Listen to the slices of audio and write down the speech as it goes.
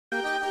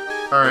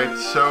Alright,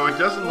 so it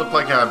doesn't look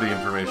like I have the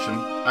information.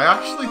 I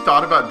actually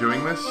thought about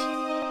doing this,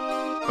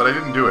 but I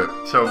didn't do it.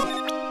 So,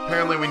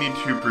 apparently we need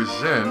to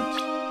present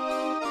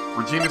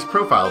Regina's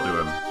profile to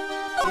him.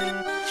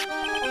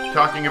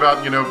 Talking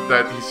about,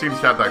 that he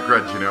seems to have that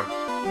grudge,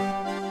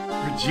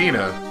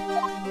 Regina.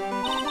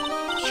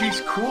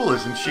 She's cool,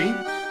 isn't she?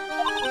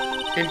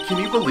 And can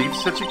you believe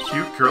such a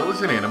cute girl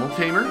is an animal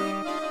tamer?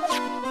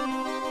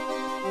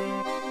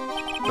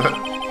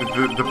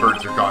 The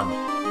birds are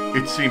gone.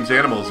 It seems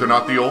animals are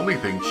not the only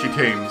thing she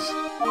tames.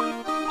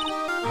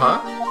 Huh?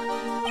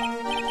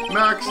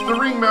 Max, the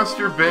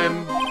ringmaster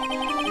Ben,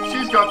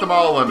 she's got them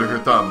all under her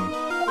thumb.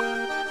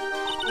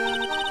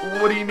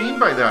 What do you mean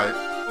by that?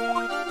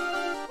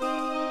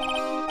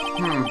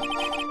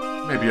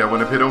 Maybe I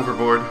went a bit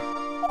overboard.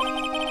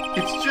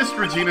 It's just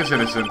Regina's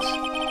innocence.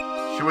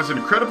 She was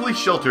incredibly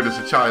sheltered as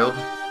a child.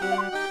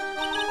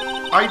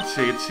 I'd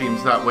say it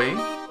seems that way.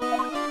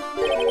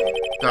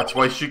 That's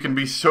why she can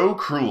be so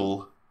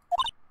cruel.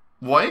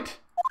 What?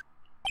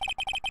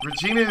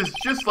 Regina is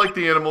just like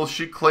the animals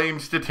she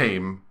claims to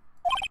tame.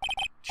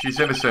 She's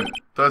innocent,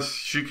 thus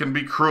she can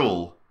be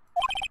cruel.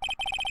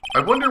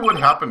 I wonder what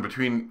happened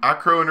between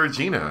Acro and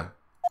Regina.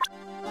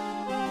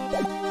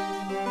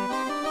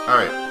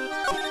 Alright,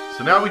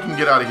 so now we can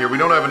get out of here. We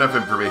don't have enough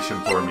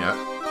information for him yet.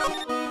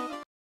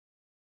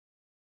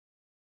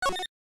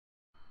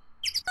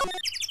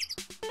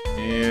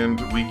 And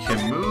we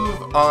can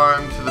move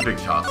on to the big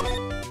top.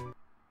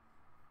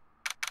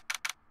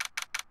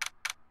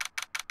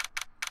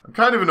 I'm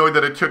kind of annoyed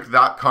that it took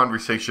that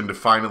conversation to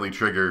finally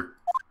trigger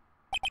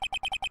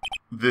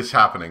this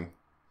happening.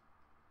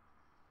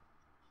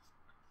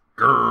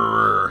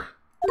 Grrr.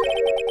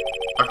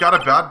 I've got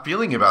a bad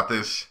feeling about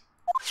this.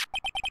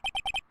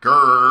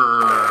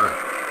 Grrr.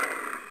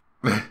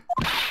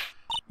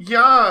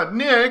 Yeah,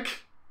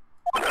 Nick!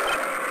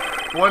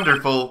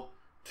 Wonderful.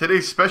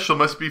 Today's special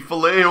must be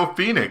Filet-O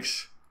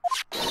Phoenix.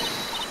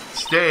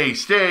 Stay,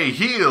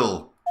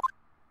 heal!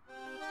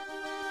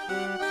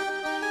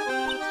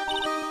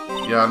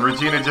 Yeah, and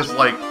Regina just,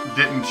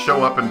 didn't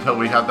show up until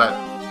we had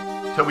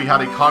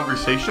a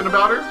conversation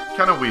about her?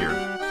 Kinda weird.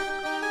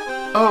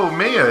 Oh,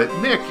 Maya,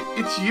 Nick,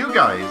 it's you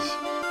guys.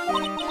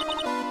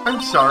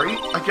 I'm sorry,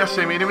 I guess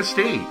I made a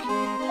mistake.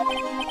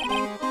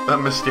 A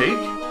mistake?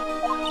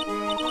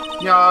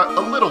 Yeah,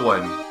 a little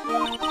one.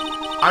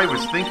 I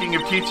was thinking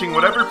of teaching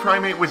whatever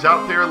primate was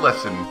out there a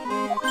lesson.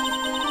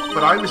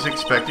 But I was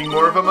expecting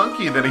more of a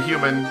monkey than a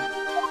human.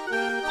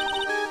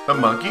 A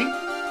monkey?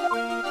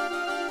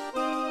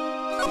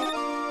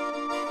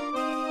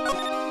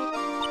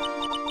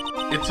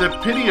 It's a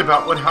pity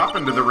about what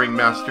happened to the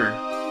ringmaster.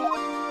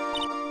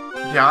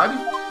 Dad?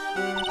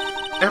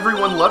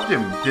 Everyone loved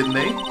him, didn't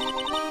they?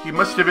 He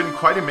must have been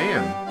quite a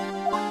man.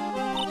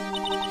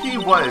 He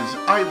was.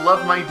 I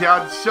love my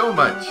dad so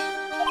much.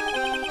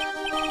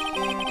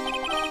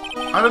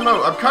 I don't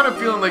know, I'm kind of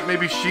feeling like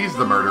maybe she's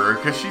the murderer,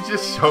 because she's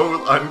just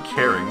so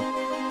uncaring.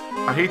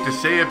 I hate to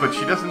say it, but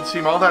she doesn't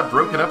seem all that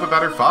broken up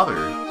about her father.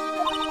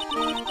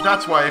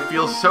 That's why I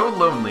feel so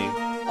lonely,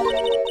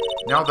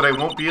 now that I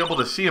won't be able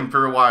to see him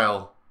for a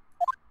while.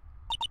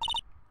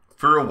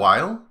 For a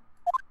while?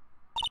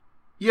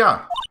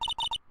 Yeah.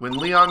 When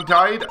Leon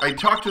died, I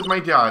talked with my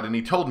dad, and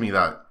he told me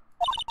that.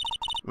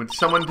 When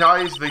someone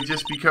dies, they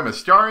just become a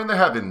star in the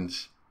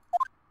heavens.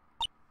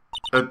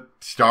 A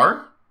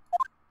star?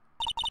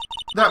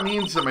 That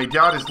means that my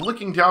dad is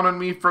looking down on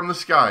me from the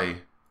sky.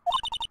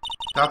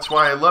 That's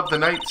why I love the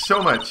night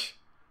so much.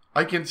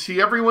 I can see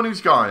everyone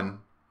who's gone.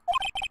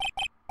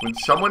 When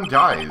someone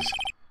dies,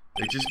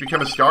 they just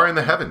become a star in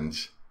the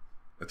heavens.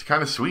 That's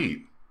kind of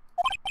sweet.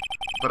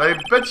 But I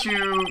bet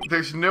you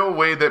there's no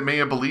way that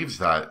Maya believes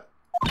that.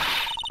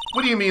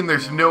 What do you mean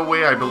there's no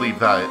way I believe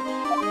that?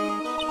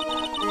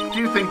 Do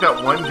you think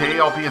that one day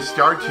I'll be a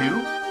star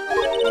too?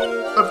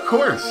 Of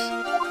course.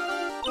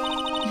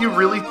 You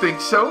really think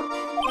so?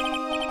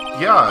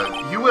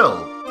 Yeah, you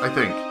will, I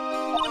think.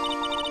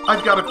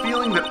 I've got a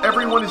feeling that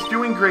everyone is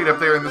doing great up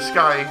there in the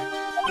sky.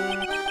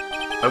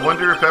 I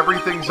wonder if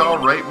everything's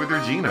alright with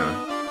Regina.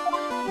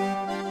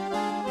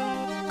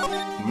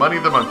 Money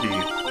the Monkey.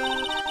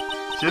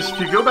 Just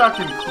to go back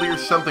and clear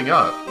something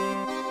up,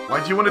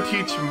 why'd you want to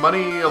teach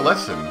Money a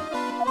lesson?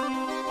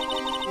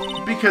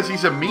 Because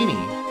he's a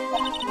meanie.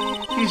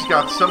 He's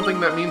got something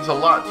that means a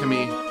lot to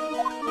me.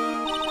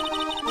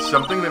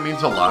 Something that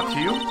means a lot to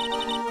you?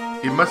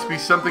 It must be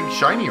something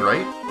shiny,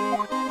 right?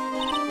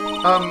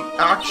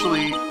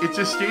 Actually, it's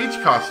a stage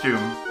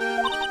costume.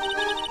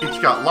 It's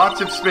got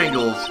lots of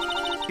spangles.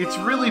 It's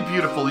really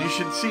beautiful, you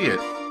should see it.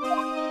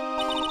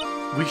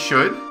 We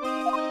should?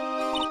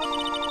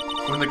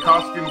 When the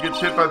costume gets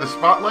hit by the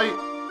spotlight,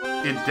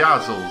 it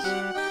dazzles.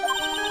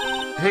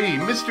 Hey,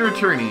 Mr.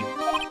 Attorney.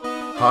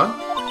 Huh?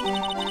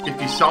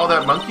 If you saw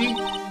that monkey,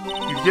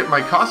 you'd get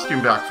my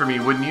costume back for me,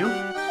 wouldn't you?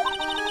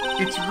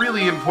 It's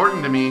really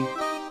important to me.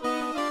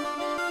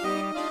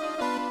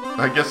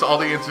 I guess all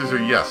the answers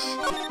are yes.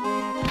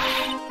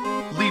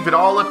 Leave it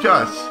all up to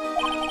us.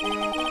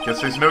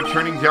 Guess there's no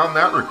turning down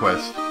that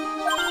request.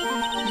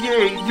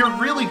 Yay, you're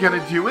really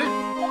gonna do it?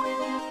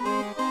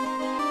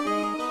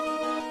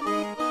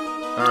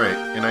 Alright,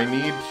 and I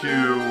need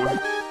to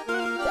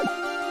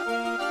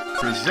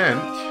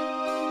present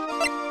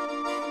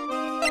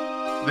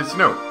this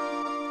note.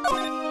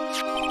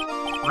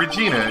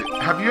 Regina,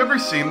 have you ever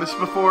seen this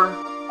before?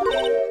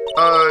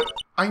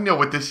 I know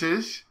what this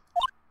is.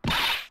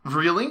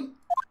 Really?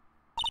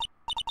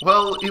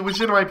 Well, it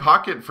was in my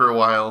pocket for a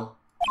while.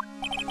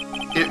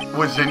 It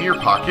was in your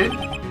pocket?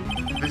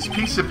 This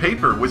piece of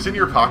paper was in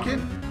your pocket?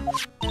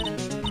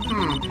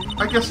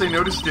 I guess I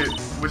noticed it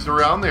was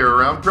around there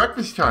around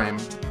breakfast time.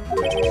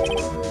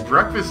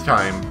 Breakfast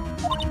time?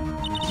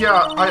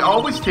 Yeah, I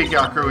always take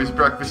Acro as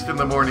breakfast in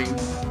the morning.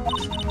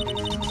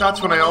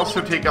 That's when I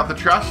also take out the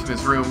trash in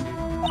his room.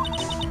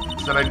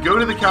 Then I'd go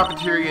to the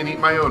cafeteria and eat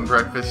my own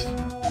breakfast.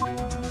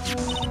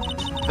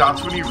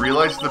 That's when you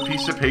realized the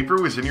piece of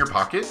paper was in your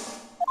pocket?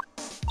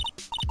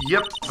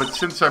 Yep, but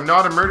since I'm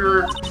not a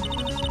murderer,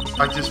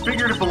 I just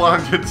figured it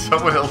belonged in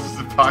someone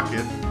else's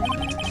pocket.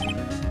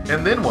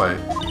 And then what?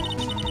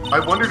 I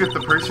wondered if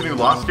the person who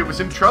lost it was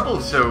in trouble,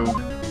 so...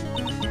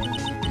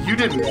 You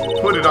didn't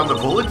put it on the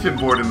bulletin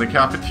board in the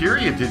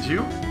cafeteria, did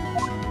you?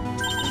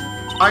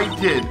 I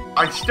did.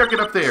 I stuck it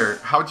up there.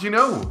 How'd you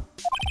know?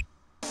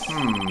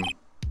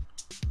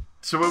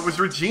 So it was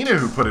Regina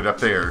who put it up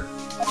there.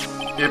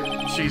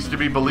 If she's to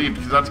be believed,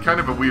 because that's kind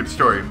of a weird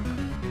story.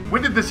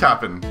 When did this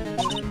happen?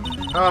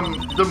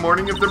 The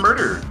morning of the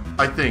murder,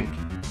 I think.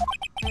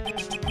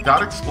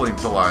 That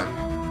explains a lot.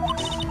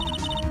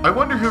 I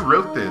wonder who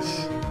wrote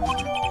this.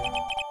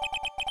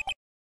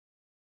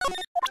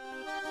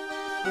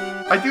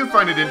 I do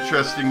find it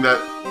interesting that,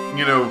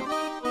 you know,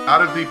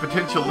 out of the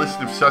potential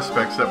list of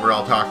suspects that we're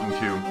all talking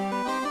to,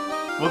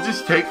 we'll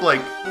just take,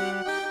 like,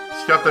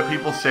 stuff that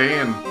people say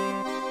and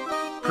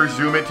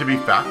presume it to be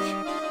fact.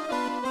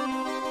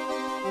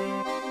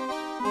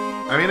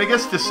 I mean, I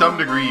guess to some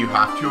degree you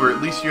have to, or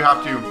at least you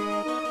have to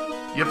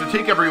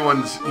take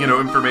everyone's, you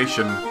know,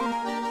 information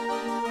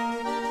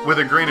with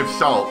a grain of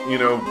salt, you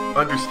know,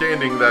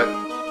 understanding that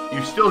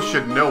you still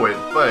should know it,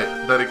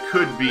 but that it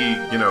could be,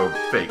 you know,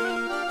 fake.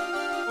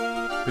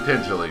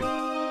 Potentially.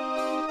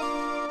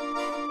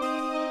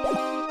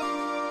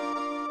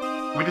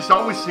 We just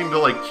always seem to,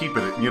 like, keep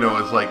it, you know,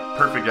 as, like,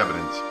 perfect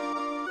evidence.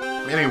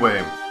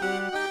 Anyway,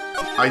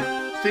 I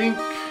think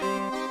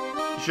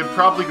you should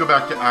probably go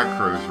back to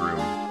Acro's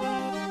room.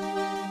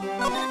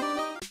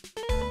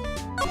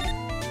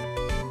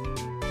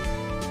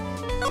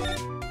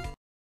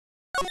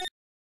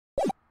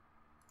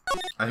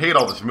 I hate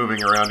all this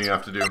moving around you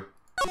have to do.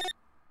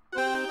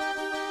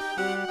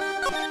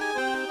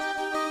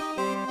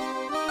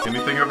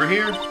 Anything over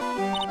here?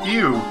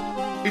 Ew!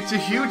 It's a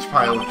huge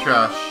pile of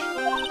trash.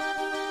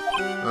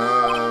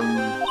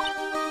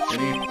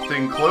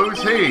 Anything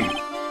close? Hey!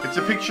 It's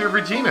a picture of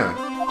Regina.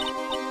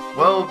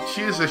 Well,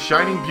 she is a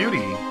shining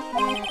beauty.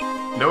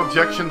 No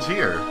objections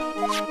here.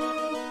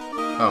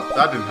 Oh,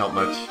 that didn't help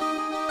much.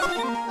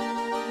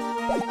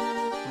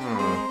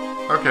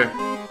 Okay.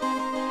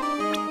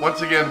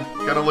 Once again,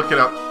 gotta look it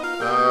up.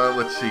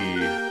 Let's see.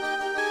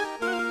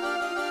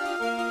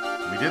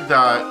 We did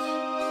that.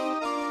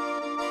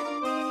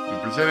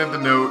 Presented the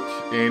note,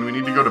 and we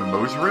need to go to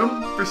Mo's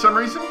room for some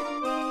reason?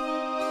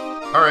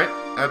 Alright,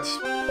 that's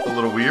a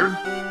little weird.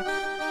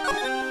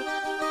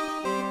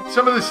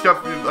 Some of this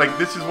stuff, like,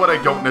 this is what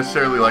I don't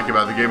necessarily like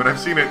about the game, and I've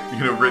seen it, you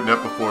know, written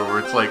up before, where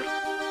it's like,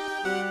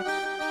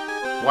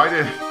 why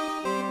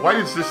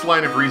does this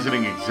line of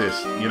reasoning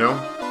exist, you know?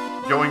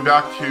 Going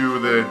back to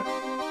the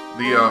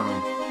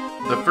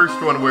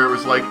first one where it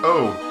was like,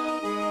 oh,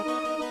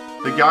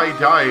 the guy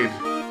died,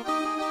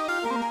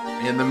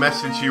 and the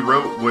message he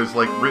wrote was,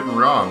 like, written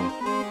wrong.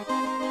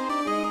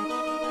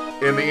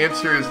 And the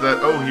answer is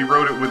that, oh, he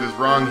wrote it with his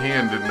wrong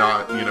hand and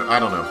not, you know, I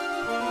don't know.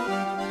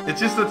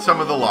 It's just that some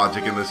of the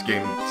logic in this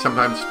game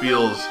sometimes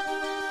feels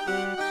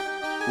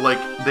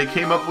like they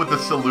came up with a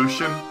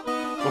solution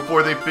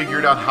before they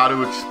figured out how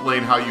to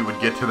explain how you would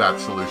get to that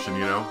solution,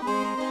 you know?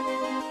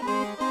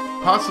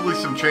 Possibly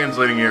some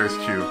translating errors,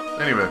 too.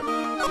 Anyway.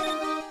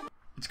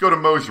 Let's go to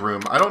Mo's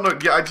room. I don't know,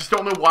 yeah, I just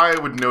don't know why I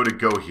would know to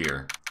go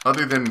here.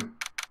 Other than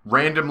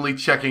randomly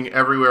checking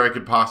everywhere I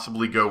could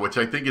possibly go, which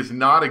I think is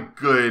not a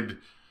good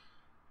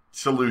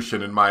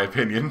solution in my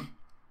opinion.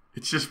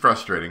 It's just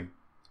frustrating.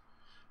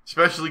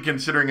 Especially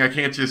considering I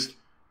can't just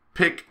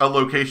pick a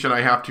location.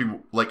 I have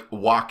to, like,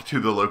 walk to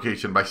the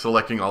location by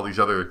selecting all these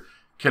other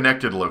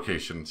connected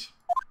locations.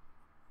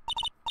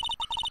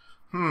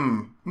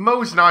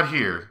 Mo's not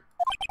here.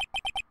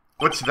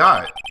 What's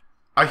that?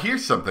 I hear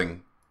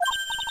something.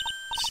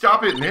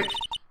 Stop it, Nick.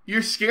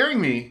 You're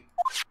scaring me.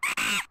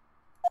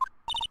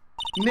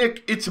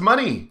 Nick, it's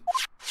money!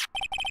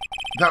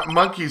 That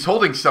monkey's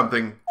holding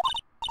something.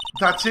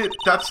 That's it.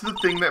 That's the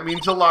thing that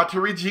means a lot to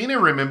Regina,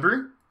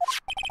 remember?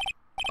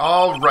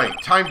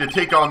 Alright, time to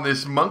take on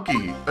this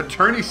monkey,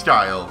 attorney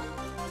style.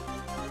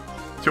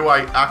 Do I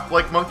act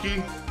like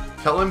monkey?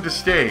 Tell him to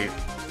stay.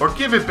 Or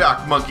give it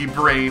back, monkey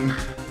brain.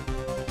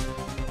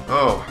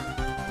 Oh,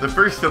 the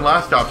first and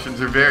last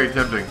options are very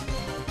tempting.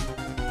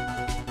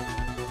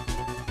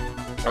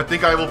 I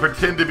think I will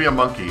pretend to be a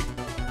monkey.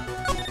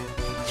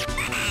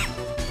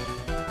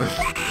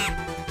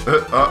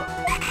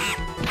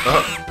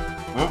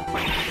 Whoop.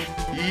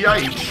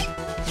 Yikes!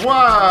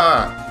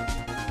 Wah!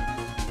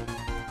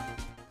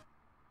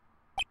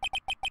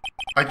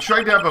 I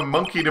tried to have a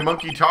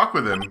monkey-to-monkey talk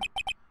with him.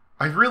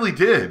 I really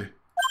did.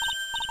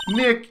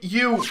 Nick,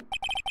 you...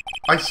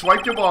 I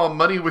swiped it while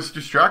Money was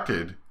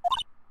distracted.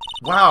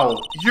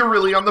 Wow, you're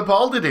really on the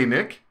ball today,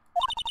 Nick.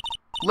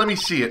 Let me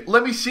see it.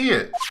 Let me see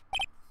it.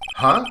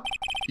 Huh?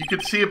 You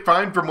can see it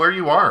fine from where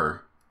you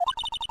are.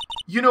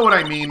 You know what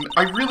I mean.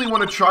 I really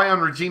want to try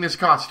on Regina's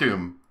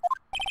costume.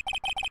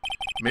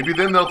 Maybe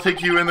then they'll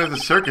take you into the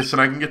circus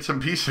and I can get some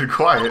peace and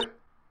quiet.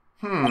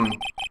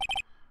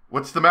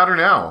 What's the matter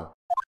now?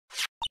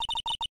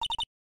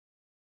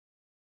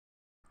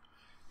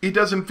 It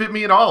doesn't fit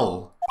me at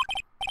all.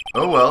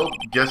 Oh well,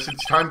 guess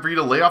it's time for you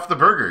to lay off the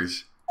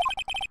burgers.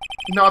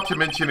 Not to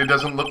mention it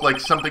doesn't look like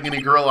something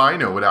any girl I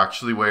know would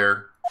actually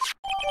wear.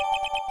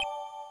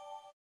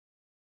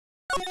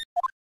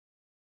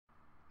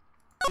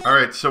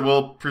 Alright, so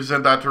we'll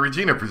present that to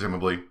Regina,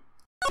 presumably.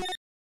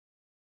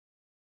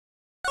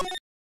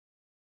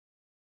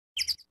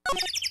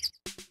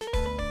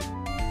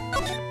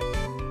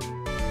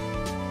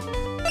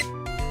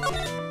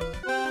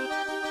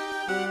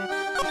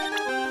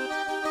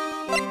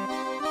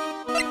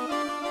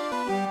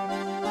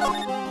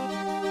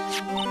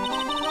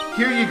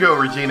 Here you go,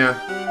 Regina.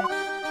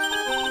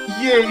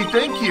 Yay,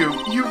 thank you.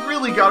 You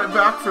really got it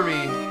back for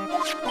me.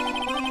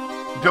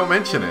 Don't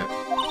mention it.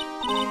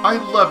 I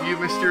love you,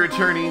 Mr.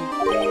 Attorney.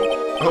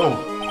 Oh,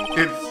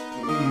 it's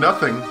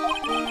nothing.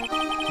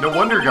 No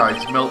wonder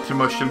guys melt to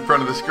mush in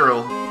front of this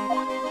girl.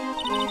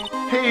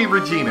 Hey,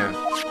 Regina.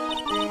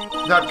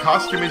 That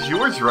costume is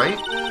yours, right?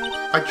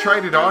 I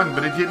tried it on,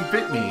 but it didn't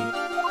fit me.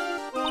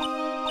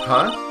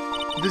 Huh?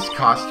 This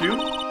costume?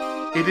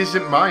 It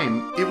isn't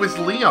mine. It was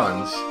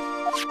Leon's.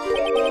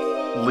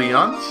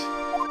 Leon's?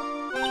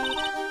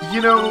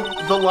 You know,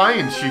 the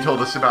lion she told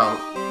us about.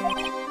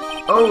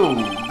 Oh,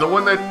 the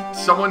one that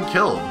someone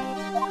killed.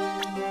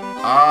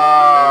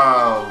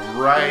 Ah,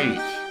 right.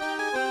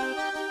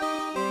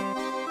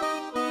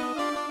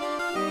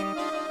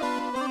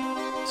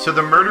 So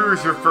the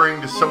murderer's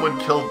referring to someone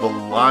killed the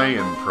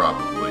lion,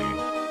 probably.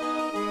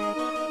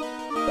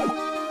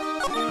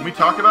 Can we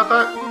talk about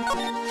that?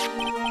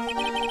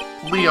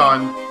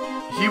 Leon,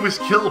 he was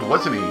killed,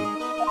 wasn't he?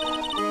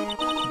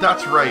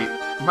 That's right.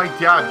 My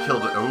dad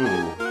killed it.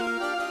 Oh.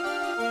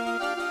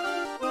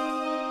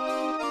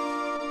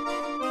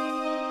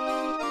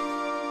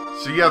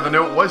 So yeah, the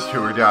note was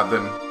to her dad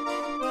then.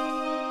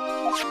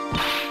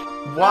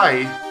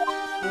 Why?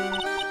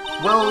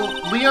 Well,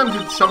 Leon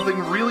did something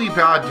really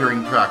bad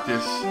during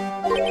practice.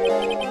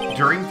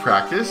 During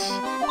practice?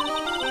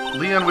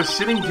 Leon was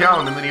sitting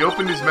down and then he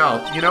opened his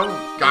mouth, you know?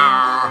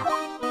 Gah!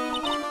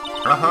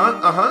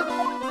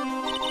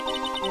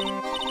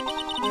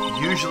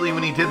 Usually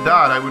when he did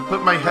that, I would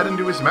put my head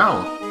into his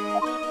mouth.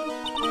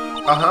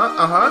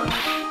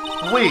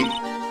 Wait,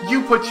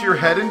 you put your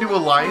head into a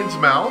lion's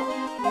mouth?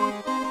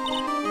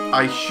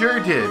 I sure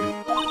did.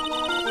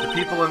 The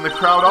people in the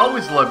crowd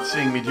always loved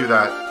seeing me do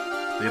that.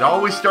 They'd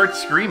always start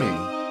screaming.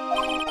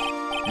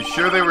 You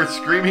sure they were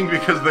screaming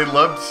because they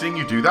loved seeing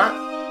you do that?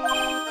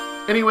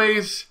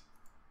 Anyways,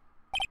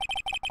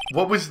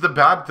 what was the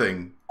bad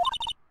thing?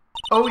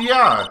 Oh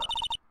yeah,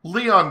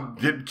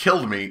 Leon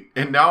killed me,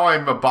 and now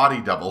I'm a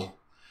body double.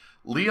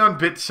 Leon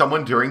bit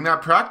someone during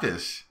that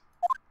practice.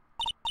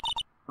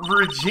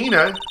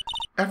 Regina,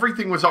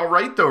 everything was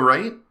alright though,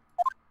 right?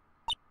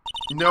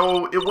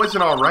 No, it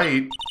wasn't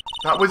alright.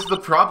 That was the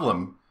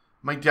problem.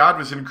 My dad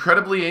was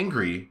incredibly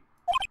angry.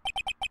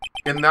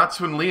 And that's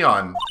when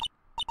Leon...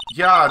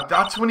 Yeah,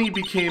 that's when he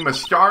became a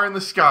star in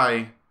the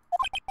sky.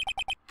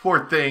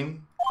 Poor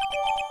thing.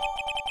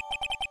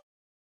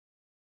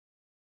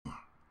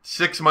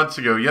 6 months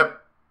ago,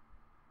 yep.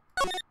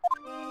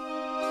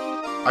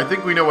 I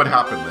think we know what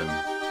happened then.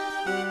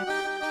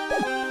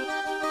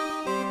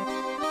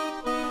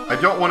 I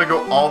don't want to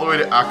go all the way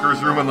to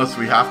Acker's room unless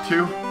we have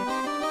to.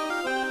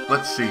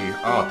 Let's see.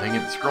 Oh, dang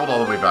it. It scrolled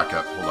all the way back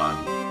up. Hold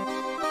on.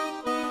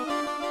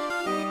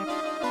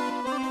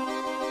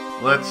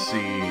 Let's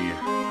see.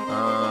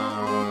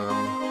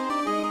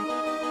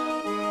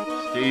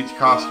 Stage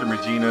costume,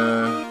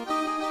 Regina.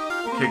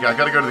 Okay, I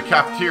gotta go to the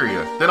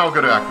cafeteria. Then I'll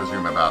go to Acker's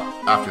room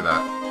after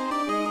that.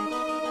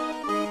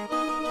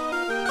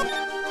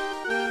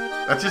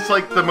 That's just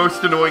like the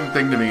most annoying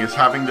thing to me is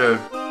having to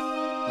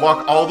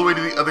walk all the way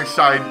to the other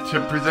side to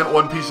present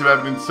one piece of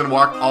evidence and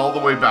walk all the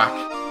way back.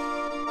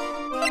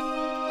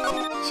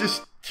 It's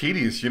just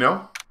tedious, you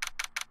know?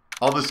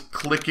 All this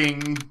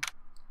clicking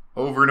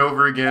over and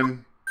over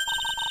again.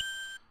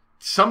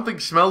 Something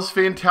smells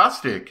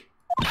fantastic.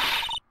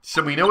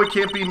 So we know it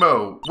can't be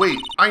Mo. Wait,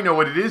 I know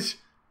what it is.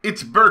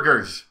 It's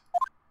burgers.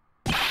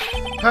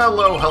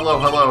 Hello, hello,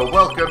 hello.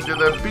 Welcome to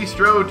the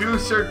Bistro du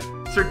Cirque.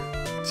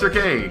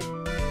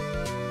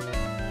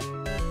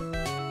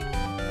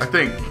 I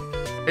think.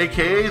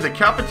 AKA the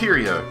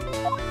cafeteria.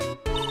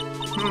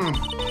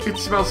 It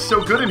smells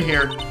so good in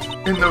here.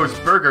 And those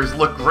burgers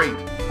look great.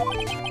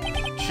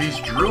 She's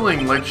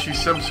drooling like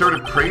she's some sort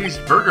of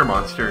crazed burger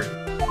monster.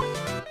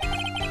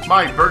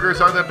 My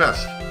burgers are the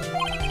best.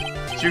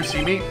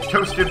 Juicy meat,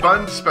 toasted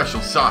buns,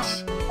 special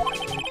sauce.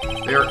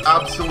 They are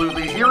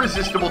absolutely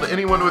irresistible to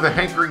anyone with a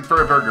hankering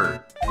for a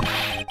burger.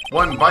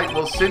 One bite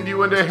will send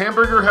you into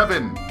hamburger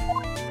heaven.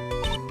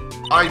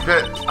 I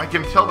bet I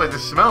can tell by the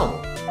smell.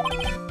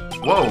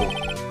 Whoa,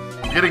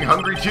 I'm getting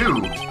hungry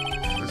too.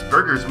 Those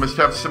burgers must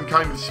have some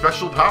kind of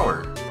special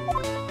power.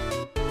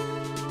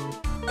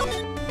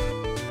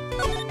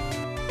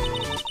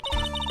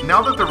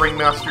 Now that the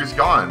ringmaster's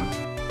gone,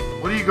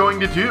 what are you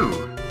going to do?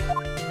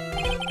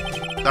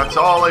 That's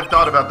all I've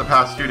thought about the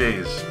past 2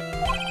 days.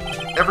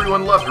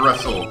 Everyone loved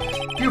Russell.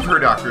 You've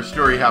heard Acro's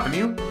story, haven't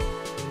you?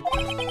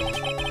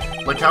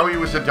 Like how he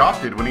was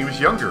adopted when he was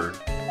younger.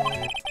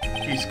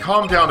 He's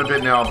calmed down a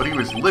bit now, but he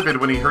was livid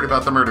when he heard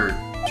about the murder.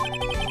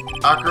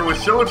 Acro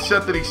was so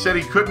upset that he said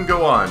he couldn't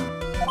go on.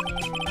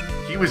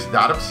 He was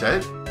that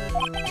upset?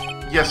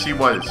 Yes, he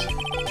was.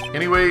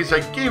 Anyways, I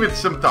gave it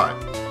some thought.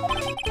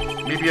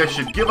 Maybe I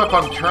should give up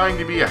on trying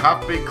to be a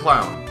half-baked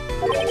clown.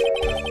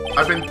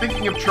 I've been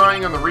thinking of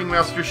trying on the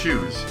ringmaster's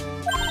shoes.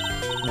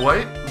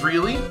 What?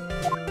 Really?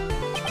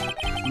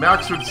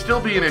 Max would still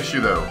be an issue,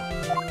 though.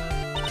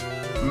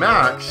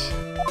 Max?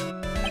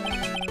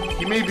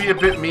 He may be a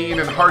bit mean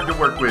and hard to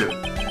work with,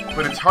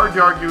 but it's hard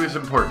to argue his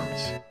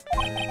importance.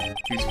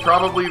 He's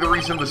probably the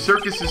reason the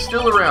circus is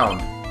still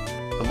around.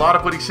 A lot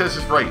of what he says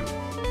is right.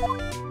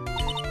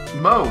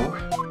 Mo,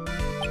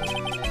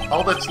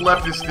 all that's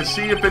left is to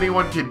see if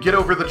anyone can get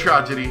over the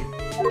tragedy.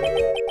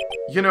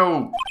 You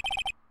know,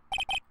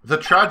 the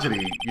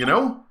tragedy, you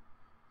know?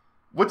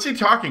 What's he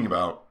talking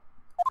about?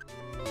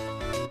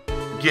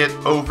 Get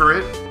over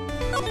it?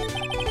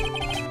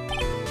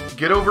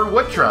 Get over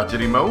what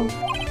tragedy, Mo?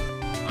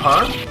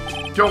 Huh?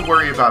 Don't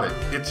worry about it.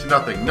 It's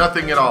nothing.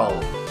 Nothing at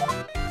all.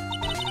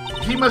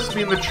 He must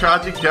mean the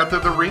tragic death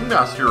of the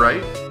ringmaster,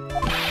 right?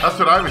 That's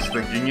what I was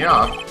thinking,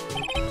 yeah.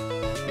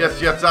 Yes,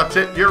 that's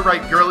it. You're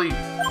right, girlie.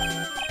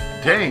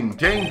 Dang,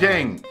 dang,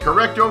 dang.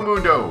 Correcto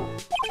mundo.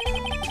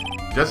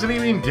 Doesn't he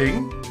mean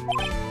ding?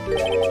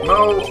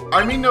 Mo,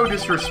 I mean no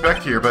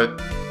disrespect here,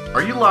 but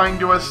are you lying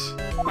to us?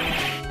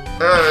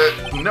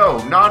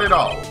 No, not at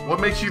all. What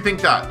makes you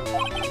think that?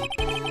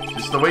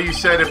 Just the way you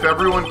said if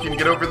everyone can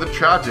get over the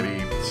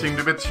tragedy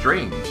seemed a bit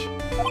strange.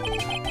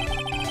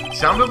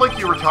 Sounded like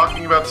you were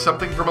talking about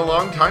something from a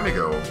long time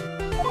ago.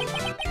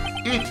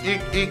 Eek,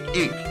 eek, eek,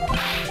 eek.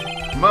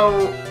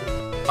 Mo,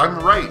 I'm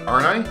right,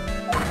 aren't I?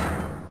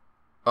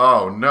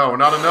 Oh no,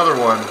 not another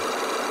one.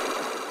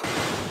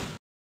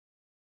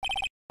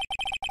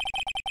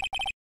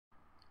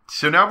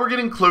 So now we're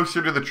getting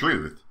closer to the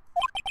truth.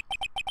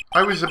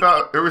 It was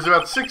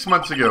about 6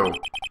 months ago.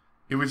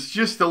 It was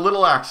just a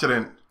little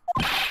accident.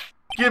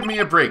 Give me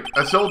a break.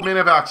 Us old men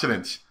have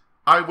accidents.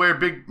 I wear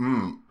big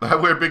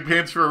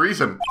pants for a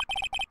reason.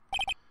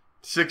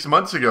 6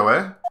 months ago,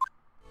 eh?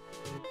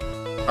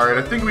 Alright,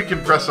 I think we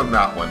can press on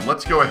that one.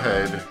 Let's go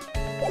ahead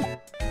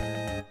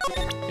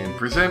and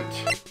present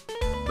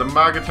the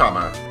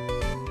Magatama.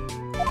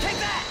 Take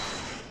that!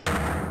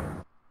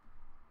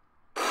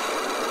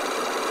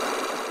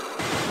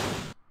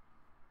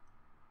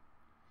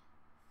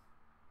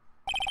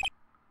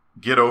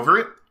 Get over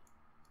it?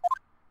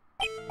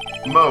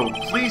 Mo,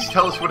 please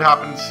tell us what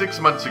happened 6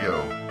 months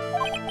ago.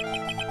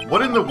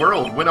 What in the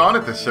world went on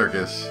at this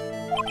circus?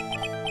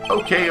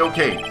 Okay.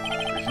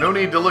 There's no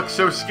need to look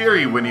so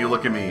scary when you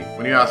look at me,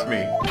 when you ask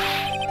me.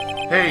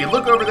 Hey,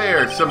 look over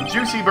there, some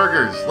juicy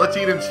burgers. Let's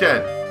eat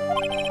instead.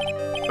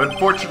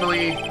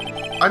 Unfortunately,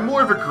 I'm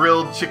more of a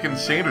grilled chicken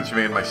sandwich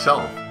man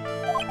myself.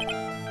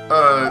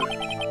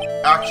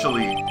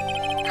 Actually,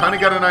 kinda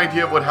got an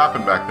idea of what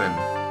happened back then.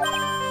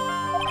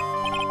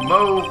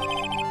 Mo,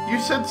 you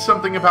said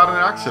something about an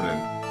accident.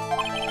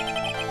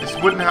 This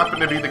wouldn't happen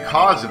to be the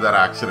cause of that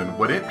accident,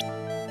 would it?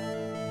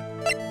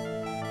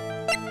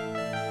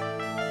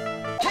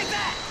 Take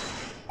that!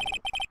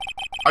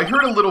 I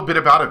heard a little bit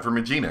about it from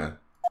Regina.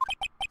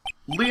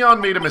 Leon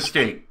made a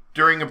mistake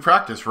during a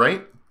practice,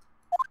 right?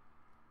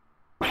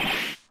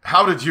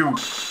 How did you...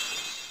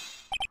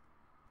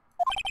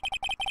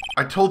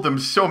 I told them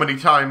so many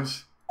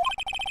times.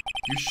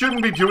 You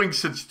shouldn't be doing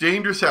such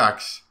dangerous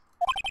acts.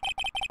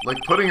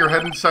 Like putting your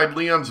head inside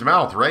Leon's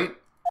mouth, right?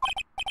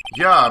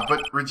 Yeah,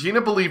 but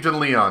Regina believed in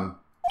Leon.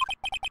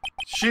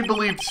 She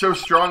believed so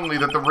strongly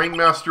that the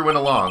ringmaster went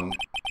along.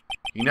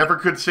 He never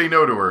could say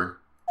no to her.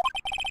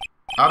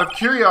 Out of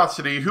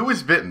curiosity, who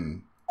was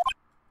bitten?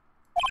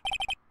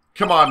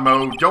 Come on,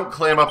 Mo, don't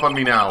clam up on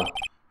me now.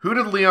 Who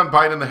did Leon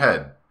bite in the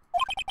head?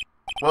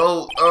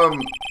 Well,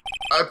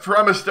 I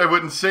promised I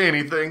wouldn't say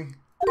anything.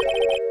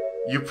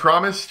 You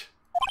promised?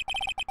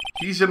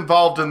 He's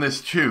involved in this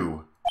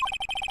too.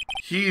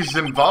 He's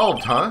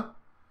involved, huh?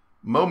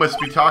 Mo must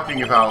be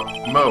talking about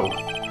Mo.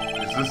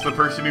 Is this the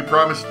person you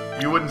promised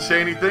you wouldn't say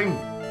anything?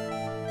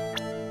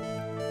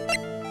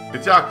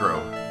 It's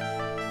Acro.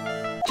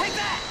 Take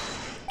that!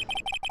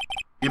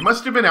 It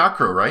must have been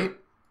Acro, right?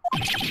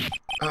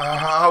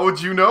 How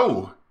would you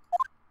know?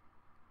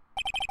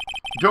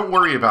 Don't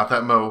worry about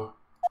that, Mo.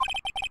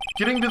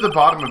 Getting to the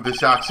bottom of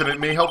this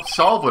accident may help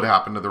solve what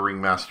happened to the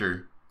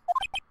ringmaster.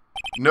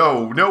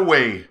 No, no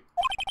way.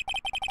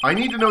 I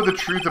need to know the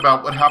truth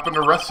about what happened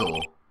to Russell.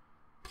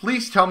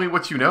 Please tell me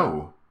what you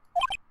know.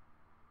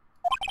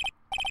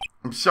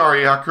 I'm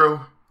sorry,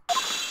 Acro.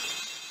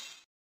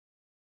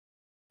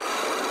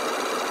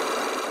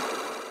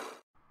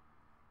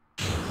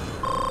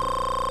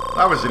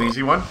 That was an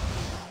easy one.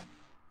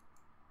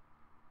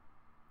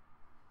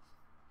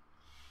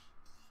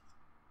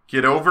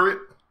 Get over it.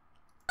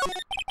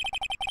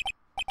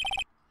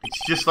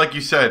 It's just like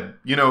you said,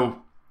 you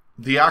know,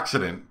 the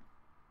accident.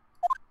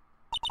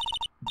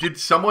 Did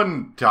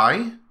someone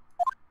die?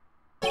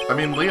 I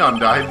mean, Leon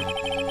died.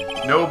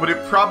 No, but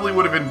it probably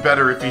would have been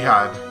better if he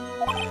had.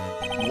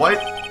 What?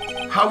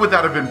 How would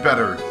that have been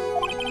better?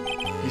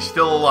 He's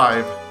still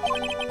alive.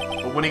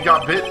 But when he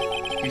got bit,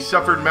 he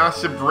suffered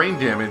massive brain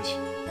damage.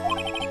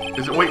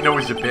 Wait, no,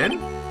 is it Ben?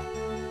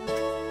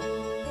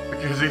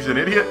 Because he's an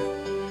idiot?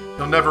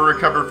 He'll never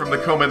recover from the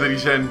coma that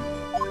he's in.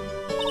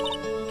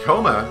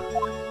 Coma?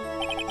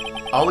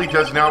 All he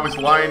does now is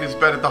lie in his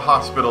bed at the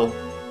hospital.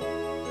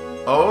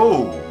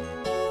 Oh.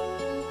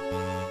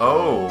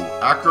 Oh,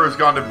 Acro's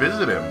gone to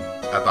visit him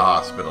at the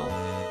hospital.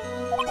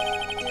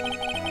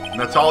 And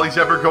that's all he's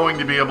ever going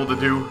to be able to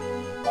do.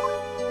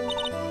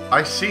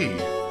 I see.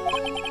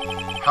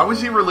 How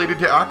is he related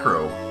to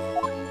Acro?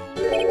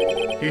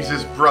 He's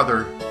his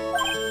brother.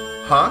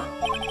 Huh?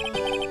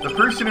 The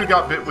person who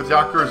got bit was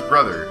Acro's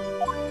brother.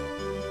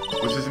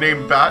 Was his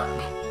name Bat?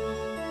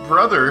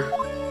 Brother?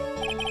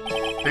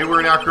 They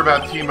were an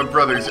acrobat team of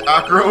brothers,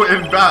 Acro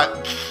and Bat.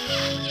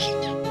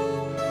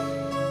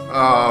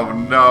 Oh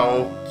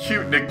no.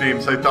 Cute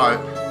nicknames, I thought.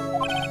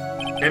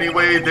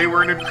 Anyway, they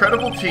were an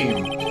incredible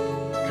team.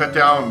 Cut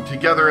down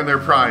together in their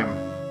prime.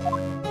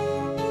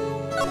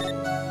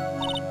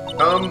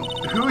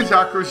 Who is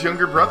Acro's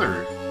younger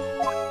brother?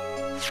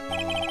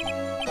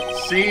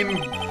 Scene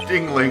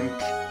Dingling.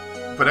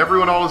 But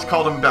everyone always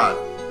called him Bat.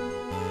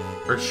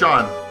 Or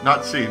Sean,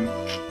 not Scene.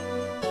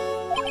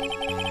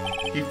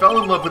 He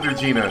fell in love with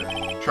Regina.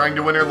 Trying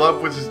to win her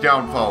love was his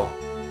downfall.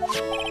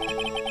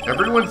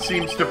 Everyone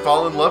seems to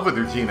fall in love with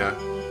Regina.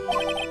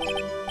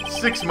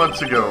 6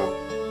 months ago,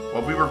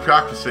 while we were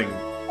practicing,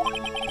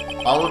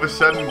 all of a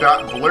sudden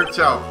Bat blurts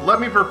out,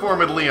 "Let me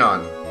perform at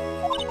Leon."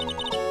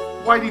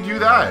 Why'd he do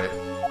that?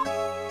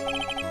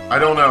 I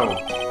don't know,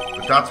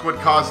 but that's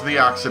what caused the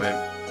accident.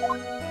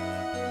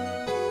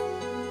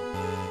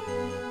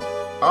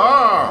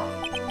 Ah!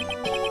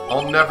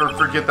 I'll never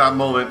forget that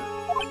moment.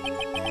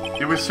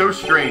 It was so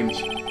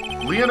strange.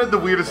 Leon had the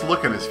weirdest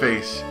look on his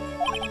face.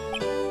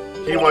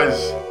 He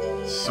was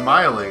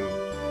smiling.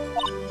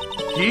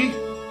 He?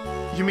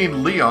 You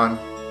mean Leon?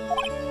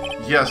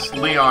 Yes,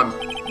 Leon.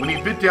 When he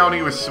bit down,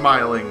 he was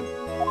smiling.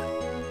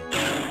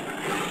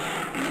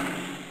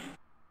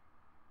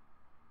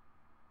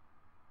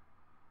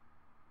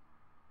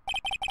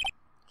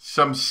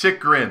 Some sick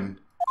grin.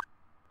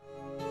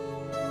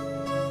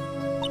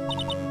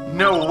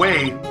 No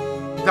way!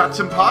 That's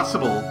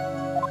impossible!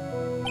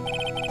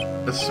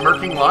 A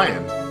smirking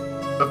lion.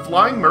 A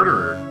flying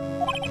murderer.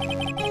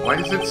 Why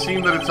does it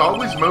seem that it's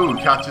always Mo who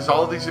catches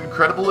all of these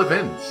incredible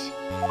events?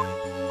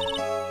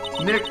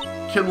 Nick,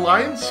 can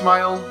lions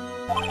smile?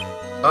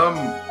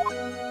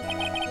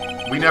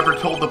 We never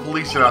told the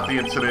police about the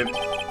incident.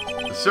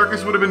 The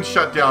circus would have been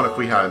shut down if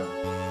we had.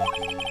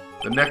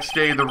 The next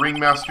day, the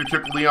ringmaster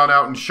took Leon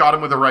out and shot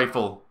him with a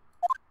rifle.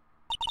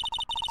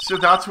 So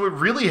that's what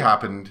really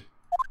happened.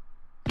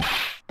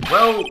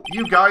 Well,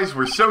 you guys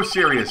were so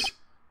serious.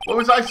 What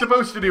was I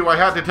supposed to do? I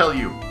had to tell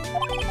you.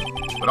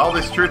 But all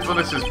this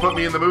truthfulness has put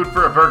me in the mood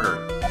for a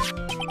burger.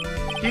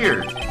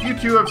 Here, you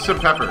two have some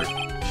pepper.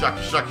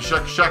 Shucka, shucka,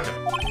 shucka, shucka.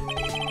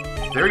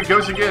 There he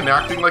goes again,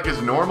 acting like his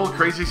normal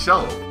crazy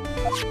self.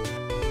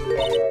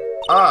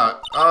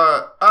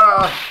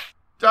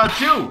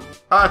 Achoo!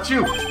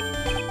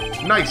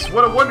 Nice,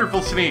 what a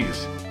wonderful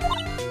sneeze.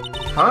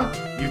 Huh?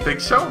 You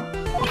think so?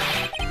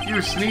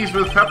 You sneeze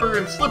with pepper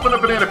and slip on a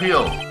banana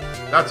peel.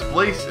 That's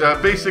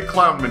basic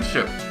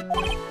clownmanship.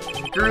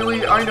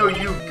 Girly, I know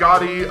you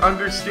gaudy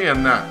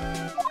understand that.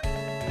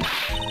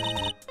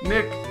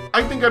 Nick,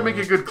 I think I'd make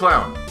a good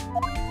clown.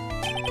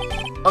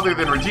 Other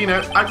than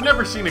Regina, I've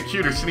never seen a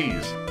cuter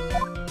sneeze.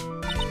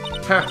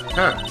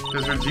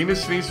 Does Regina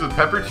sneeze with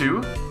pepper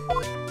too?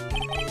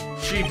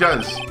 She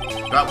does.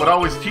 That would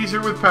always tease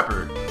her with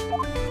pepper.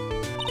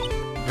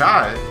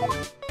 That?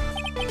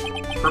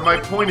 From my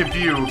point of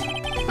view,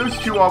 those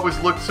two always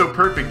looked so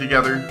perfect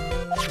together.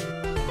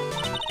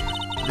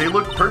 They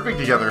look perfect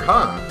together,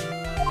 huh?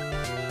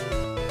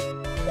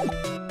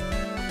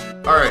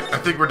 Alright, I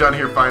think we're done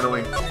here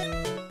finally.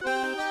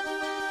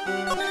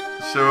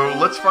 So,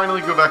 let's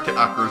finally go back to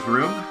Acro's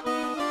room.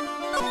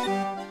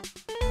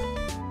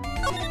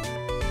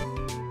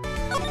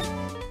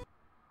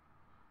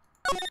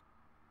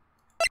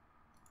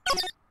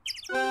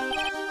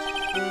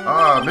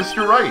 Ah,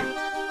 Mr. Wright.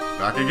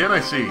 Back again, I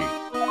see.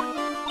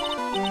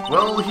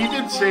 Well, he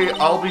did say,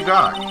 "I'll be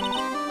back."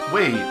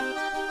 Wait,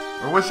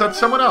 or was that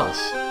someone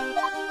else?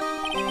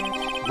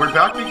 We're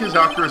back because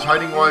Acro is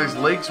hiding while his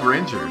legs were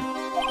injured.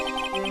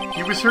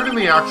 He was hurt in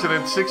the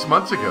accident 6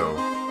 months ago.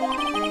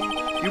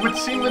 It would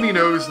seem that he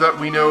knows that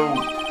we know...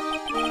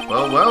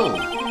 Well.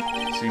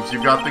 Seems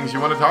you've got things you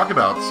want to talk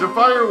about, so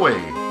fire away.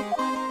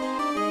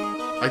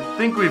 I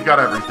think we've got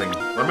everything.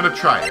 I'm gonna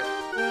try it.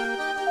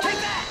 Take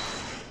that!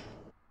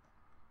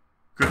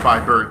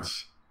 Goodbye,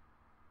 birds.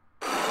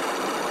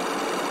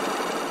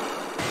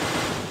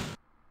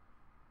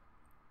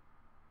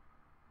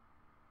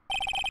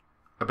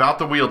 About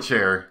the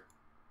wheelchair.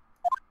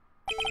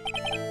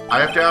 I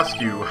have to ask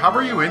you, how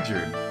are you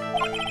injured?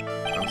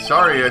 I'm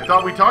sorry, I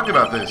thought we talked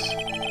about this.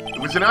 It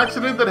was an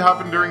accident that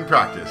happened during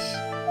practice.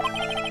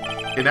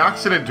 An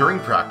accident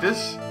during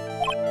practice?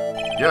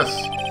 Yes.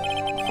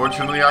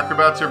 Fortunately,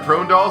 acrobats are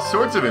prone to all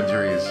sorts of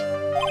injuries.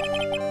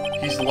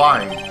 He's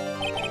lying.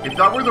 If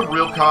that were the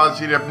real cause,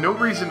 he'd have no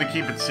reason to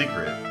keep it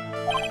secret.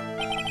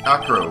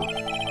 Acro,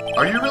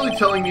 are you really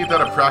telling me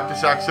that a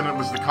practice accident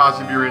was the cause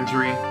of your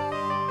injury?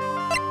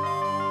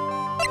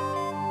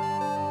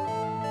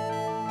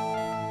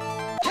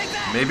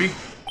 Maybe?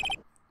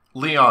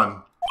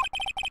 Leon,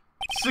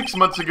 6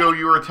 months ago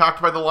you were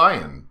attacked by the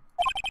lion.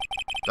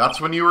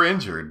 That's when you were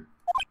injured.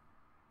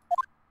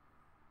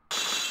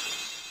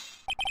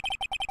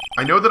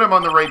 I know that I'm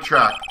on the right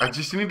track. I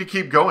just need to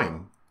keep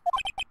going.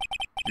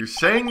 You're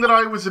saying that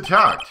I was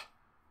attacked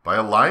by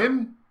a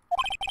lion?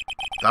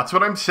 That's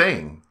what I'm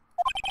saying.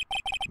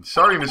 I'm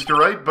sorry, Mr.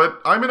 Wright,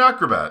 but I'm an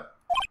acrobat.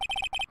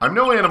 I'm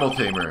no animal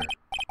tamer.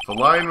 If a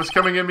lion was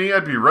coming at me,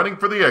 I'd be running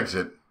for the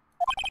exit.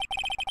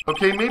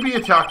 Okay, maybe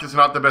attacked is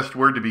not the best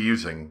word to be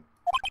using.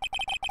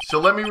 So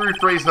let me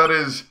rephrase that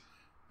as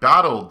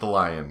battled the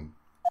lion.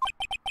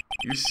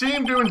 You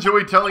seem to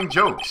enjoy telling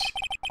jokes.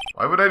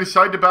 Why would I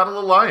decide to battle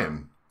a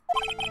lion?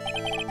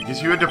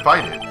 Because you had to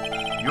fight it.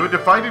 You had to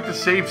fight it to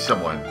save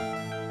someone.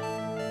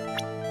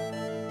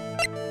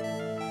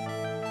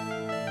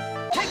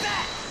 Take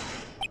that!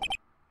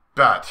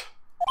 Bat.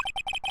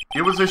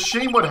 It was a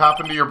shame what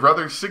happened to your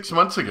brother 6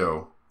 months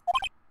ago.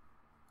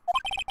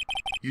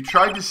 You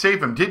tried to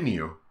save him, didn't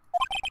you?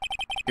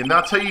 And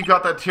that's how you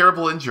got that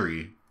terrible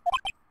injury.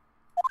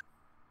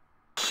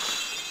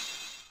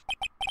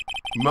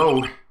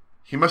 Mo,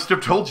 he must have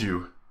told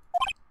you.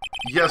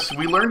 Yes,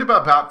 we learned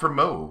about Bat from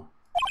Mo.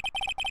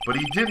 But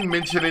he didn't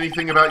mention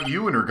anything about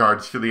you in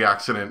regards to the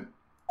accident.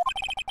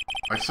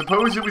 I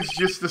suppose it was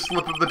just the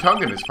slip of the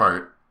tongue in his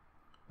part.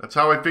 That's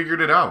how I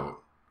figured it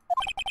out.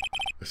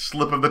 A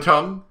slip of the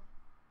tongue?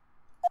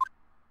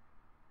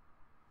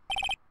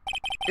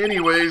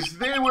 Anyways,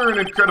 they were an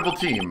incredible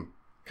team.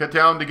 Cut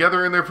down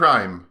together in their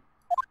prime.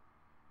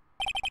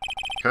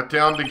 Cut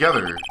down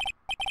together.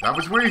 That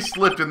was where he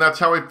slipped, and that's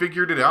how I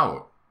figured it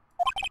out.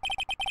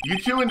 You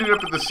two ended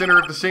up at the center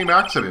of the same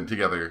accident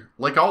together,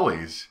 like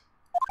always.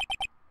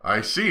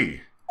 I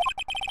see.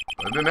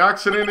 But an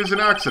accident is an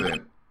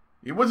accident.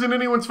 It wasn't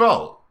anyone's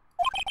fault.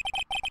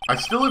 I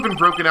still haven't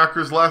broken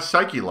Acro's last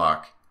psyche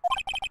lock.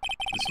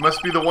 This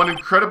must be the one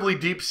incredibly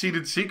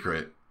deep-seated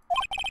secret.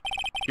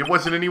 It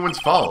wasn't anyone's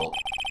fault.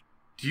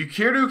 Do you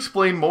care to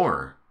explain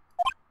more?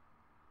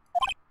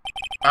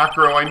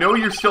 Acro, I know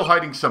you're still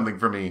hiding something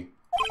from me.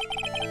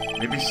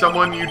 Maybe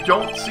someone you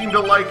don't seem to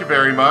like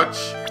very much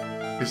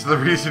is the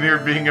reason you're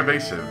being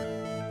evasive.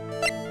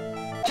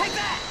 Take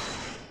that!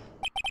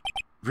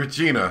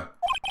 Regina,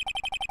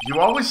 you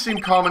always seem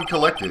calm and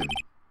collected.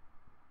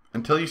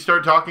 Until you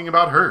start talking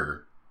about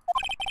her.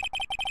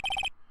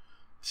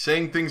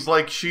 Saying things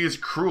like she is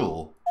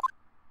cruel.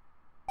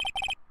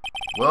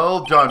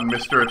 Well done,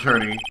 Mr.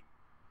 Attorney.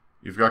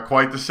 You've got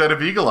quite the set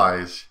of eagle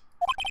eyes.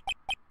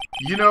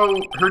 You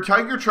know, her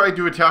tiger tried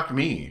to attack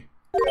me.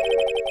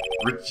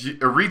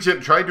 A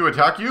regent tried to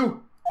attack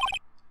you?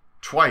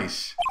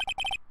 Twice.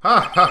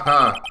 Ha ha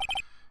ha.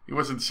 He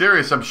wasn't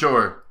serious, I'm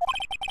sure.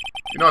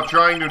 You're not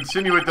trying to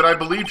insinuate that I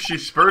believe she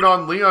spurred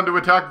on Leon to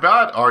attack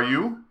Bat, are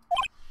you?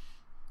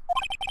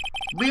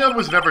 Leon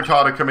was never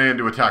taught a command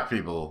to attack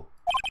people.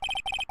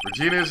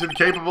 Regina is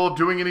incapable of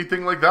doing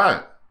anything like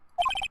that.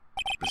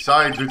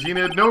 Besides,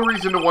 Regina had no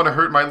reason to want to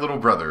hurt my little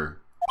brother.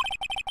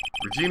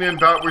 Regina and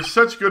Bat were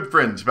such good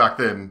friends back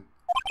then.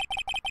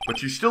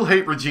 But you still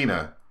hate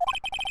Regina.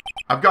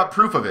 I've got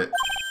proof of it.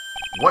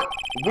 What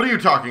are you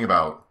talking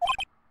about?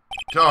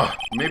 Oh,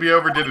 maybe I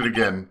overdid it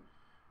again.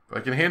 If I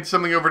can hand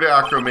something over to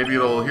Acro, maybe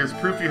it'll... Here's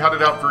proof you had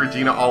it out for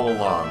Regina all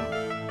along.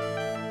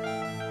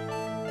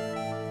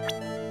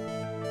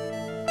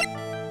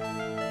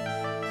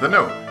 The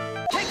note.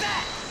 Take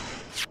that!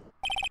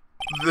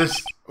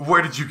 This...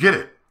 Where did you get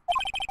it?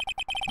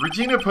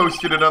 Regina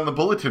posted it on the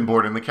bulletin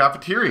board in the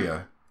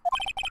cafeteria.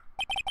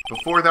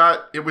 Before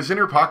that, it was in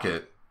her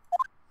pocket.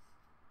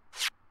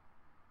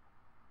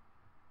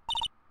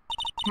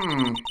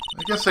 I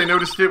guess I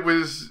noticed it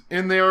was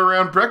in there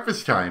around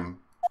breakfast time.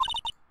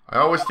 I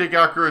always take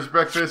Acro as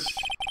breakfast.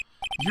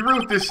 You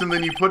wrote this and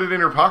then you put it in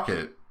her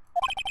pocket.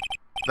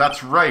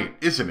 That's right,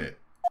 isn't it?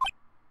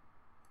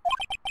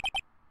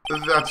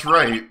 That's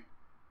right.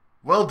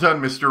 Well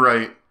done, Mr.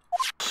 Wright.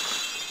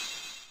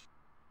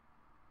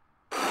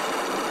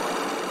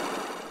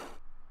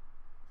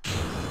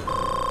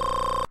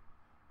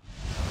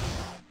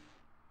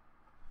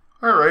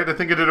 Alright, I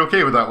think I did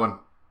okay with that one.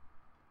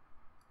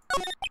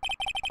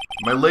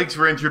 My legs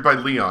were injured by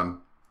Leon.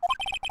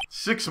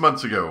 6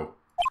 months ago,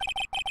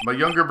 my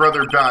younger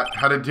brother Bat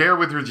had a dare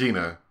with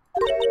Regina.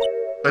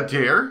 A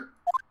dare?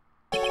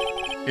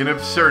 An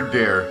absurd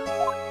dare.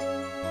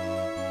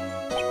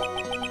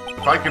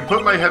 If I can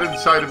put my head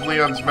inside of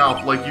Leon's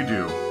mouth like you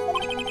do,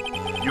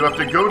 you have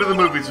to go to the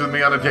movies with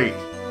me on a date.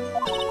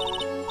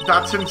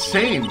 That's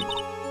insane.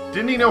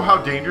 Didn't he know how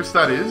dangerous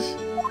that is?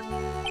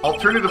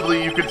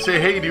 Alternatively, you could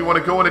say, hey, do you want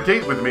to go on a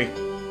date with me?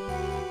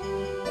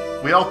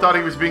 We all thought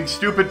he was being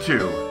stupid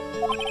too.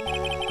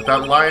 But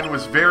that lion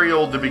was very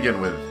old to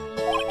begin with.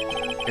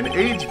 And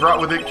age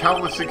brought with it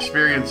countless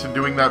experience in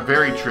doing that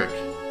very trick.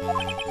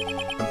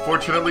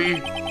 Unfortunately,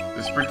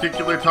 this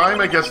particular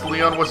time, I guess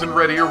Leon wasn't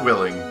ready or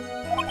willing.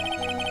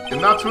 And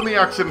that's when the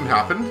accident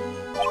happened.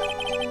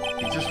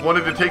 He just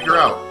wanted to take her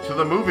out, to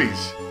the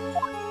movies.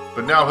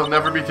 But now he'll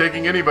never be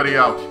taking anybody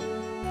out.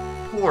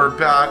 Poor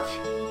Bat.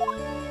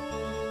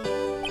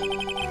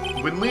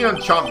 When Leon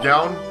chomped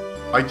down,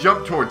 I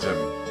jumped towards him.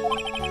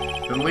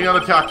 Then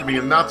Leon attacked me,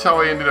 and that's how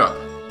I ended up.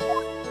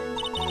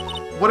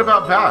 What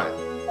about Bat?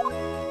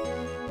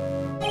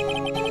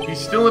 He's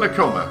still in a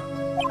coma.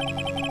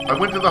 I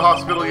went to the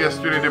hospital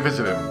yesterday to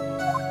visit him.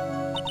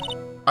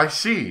 I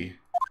see.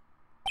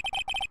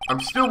 I'm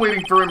still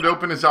waiting for him to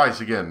open his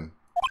eyes again.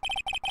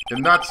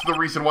 And that's the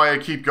reason why I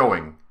keep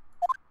going.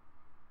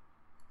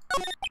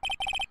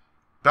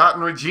 Bat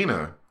and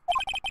Regina.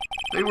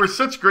 They were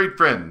such great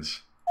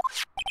friends.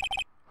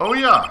 Oh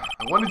yeah,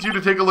 I wanted you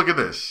to take a look at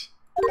this.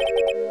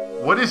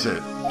 What is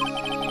it?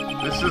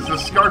 This is the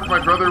scarf my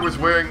brother was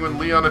wearing when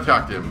Leon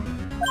attacked him.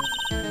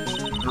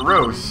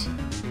 Gross.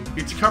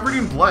 It's covered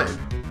in blood.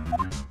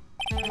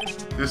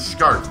 This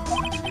scarf.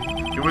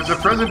 It was a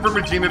present from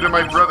Regina to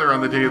my brother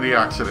on the day of the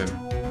accident.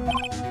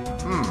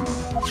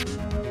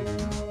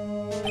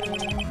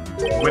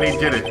 When he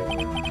did it,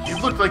 he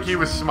looked like he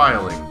was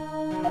smiling.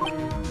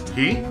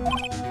 He?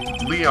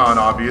 Leon,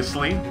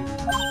 obviously.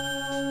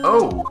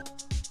 Oh.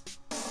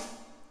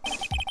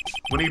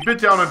 When he bit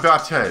down on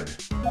Bat's head,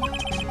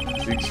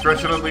 the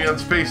expression on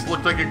Leon's face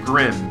looked like a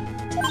grin.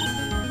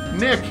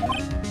 Nick!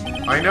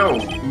 I know,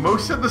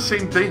 most said the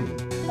same thing.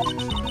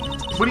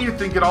 What do you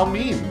think it all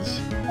means?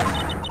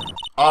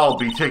 I'll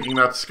be taking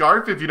that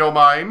scarf if you don't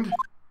mind.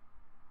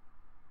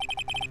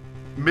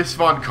 Miss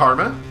Von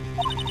Karma?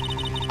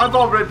 I've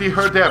already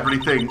heard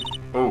everything.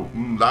 Oh,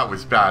 that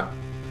was bad.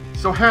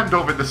 So hand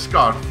over the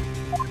scarf.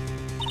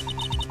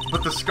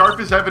 But the scarf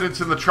is evidence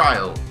in the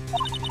trial.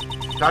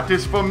 That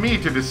is for me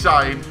to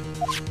decide.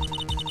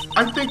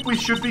 I think we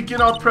should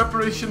begin our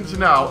preparations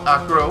now,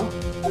 Acro.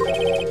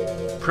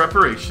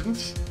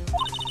 Preparations?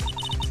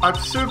 I've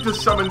served a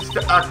summons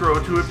to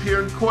Acro to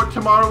appear in court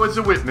tomorrow as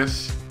a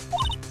witness.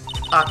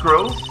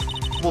 Acro,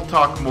 we'll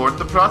talk more at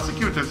the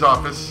prosecutor's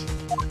office.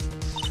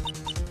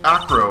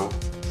 Acro,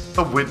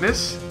 a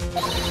witness?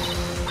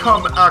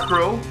 Come,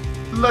 Acro,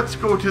 let's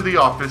go to the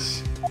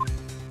office.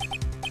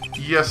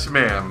 Yes,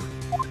 ma'am.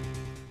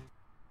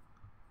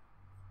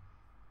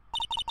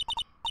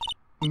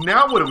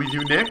 Now what do we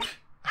do, Nick?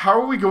 How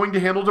are we going to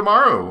handle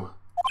tomorrow?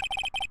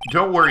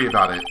 Don't worry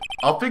about it.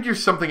 I'll figure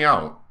something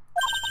out.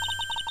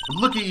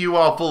 Look at you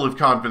all full of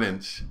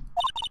confidence.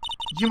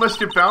 You must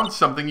have found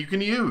something you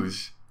can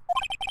use.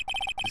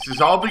 This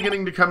is all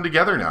beginning to come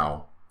together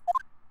now.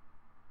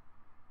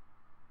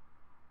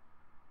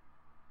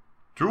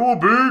 To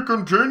be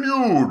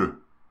continued.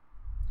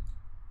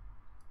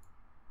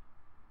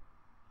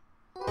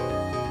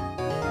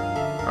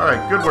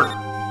 Alright, good work.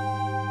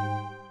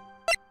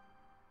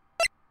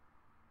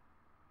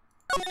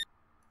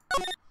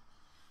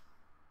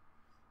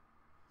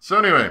 So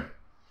anyway,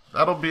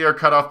 that'll be our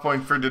cutoff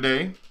point for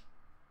today.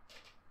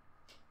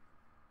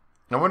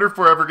 I wonder if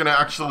we're ever gonna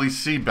actually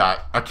see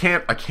Bat. I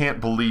can't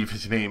believe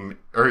his name,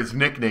 or his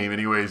nickname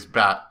anyway, is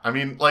Bat. I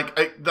mean,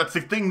 like, that's the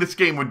thing this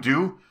game would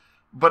do,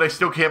 but I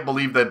still can't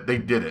believe that they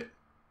did it.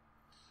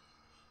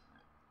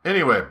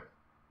 Anyway,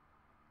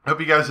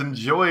 hope you guys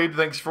enjoyed.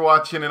 Thanks for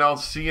watching, and I'll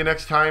see you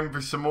next time for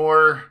some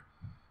more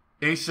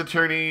Ace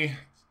Attorney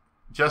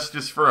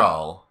Justice for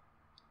All.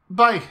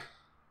 Bye!